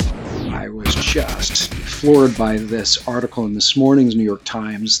was just floored by this article in this morning's New York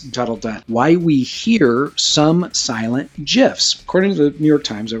Times titled Why We Hear Some Silent GIFs. According to the New York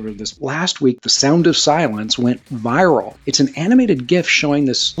Times, over this last week, the sound of silence went viral. It's an animated GIF showing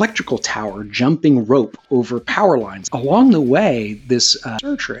this electrical tower jumping rope over power lines. Along the way, this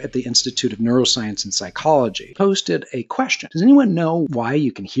researcher at the Institute of Neuroscience and Psychology posted a question. Does anyone know why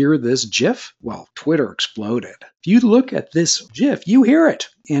you can hear this GIF? Well, Twitter exploded. If you look at this GIF, you hear it.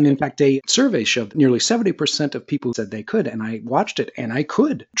 And in fact, a survey showed nearly 70% of people said they could, and I watched it, and I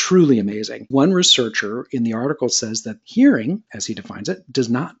could. Truly amazing. One researcher in the article says that hearing, as he defines it, does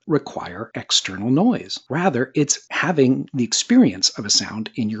not require external noise. Rather, it's having the experience of a sound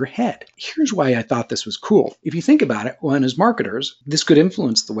in your head. Here's why I thought this was cool. If you think about it, one, as marketers, this could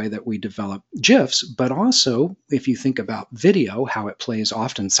influence the way that we develop GIFs, but also, if you think about video, how it plays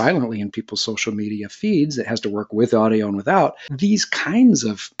often silently in people's social media feeds, it has to work with audio and without, these kinds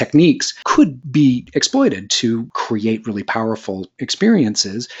of techniques could be exploited to create really powerful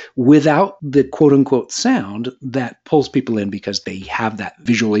experiences without the quote-unquote sound that pulls people in because they have that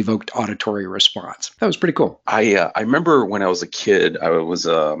visually evoked auditory response. That was pretty cool. I remember when I was a kid, I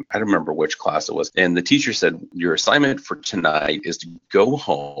don't remember which class it was, and the teacher said, your assignment for tonight is to go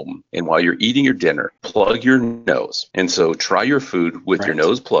home and while you're eating your dinner, plug your nose. And so try your food with your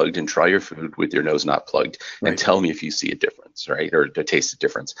nose plugged and try your food with your nose not plugged and tell me if you see a difference, right? Or to taste a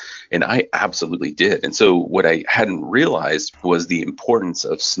difference. And I absolutely did. And so what I hadn't realized was the importance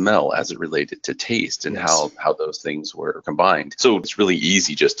of smell as it related to taste and how those things were combined. So it's really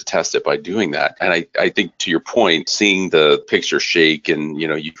easy just to test it by doing that. And I think to your point, seeing the picture shake and,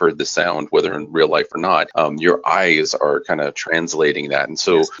 you've heard the sound, whether in real life or not, your eyes are kind of translating that. And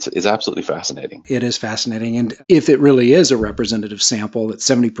so it's absolutely fascinating. It is fascinating. And if it really is a representative sample that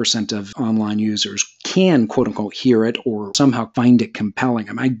 70% of online users can quote unquote hear it or somehow find it compelling.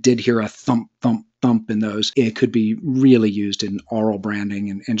 I did hear a thump, thump, thump in those. It could be really used in oral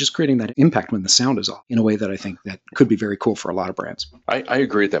branding and just creating that impact when the sound is off in a way that I think that could be very cool for a lot of brands. I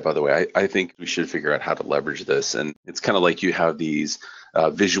agree with that, by the way. I think we should figure out how to leverage this. And it's kind of like you have these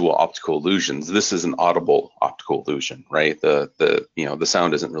visual optical illusions. This is an audible optical illusion, right? The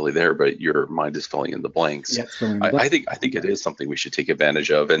sound isn't really there, but your mind is filling in the blanks. Yeah, I think it is something we should take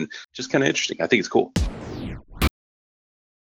advantage of, and just kind of interesting. I think it's cool.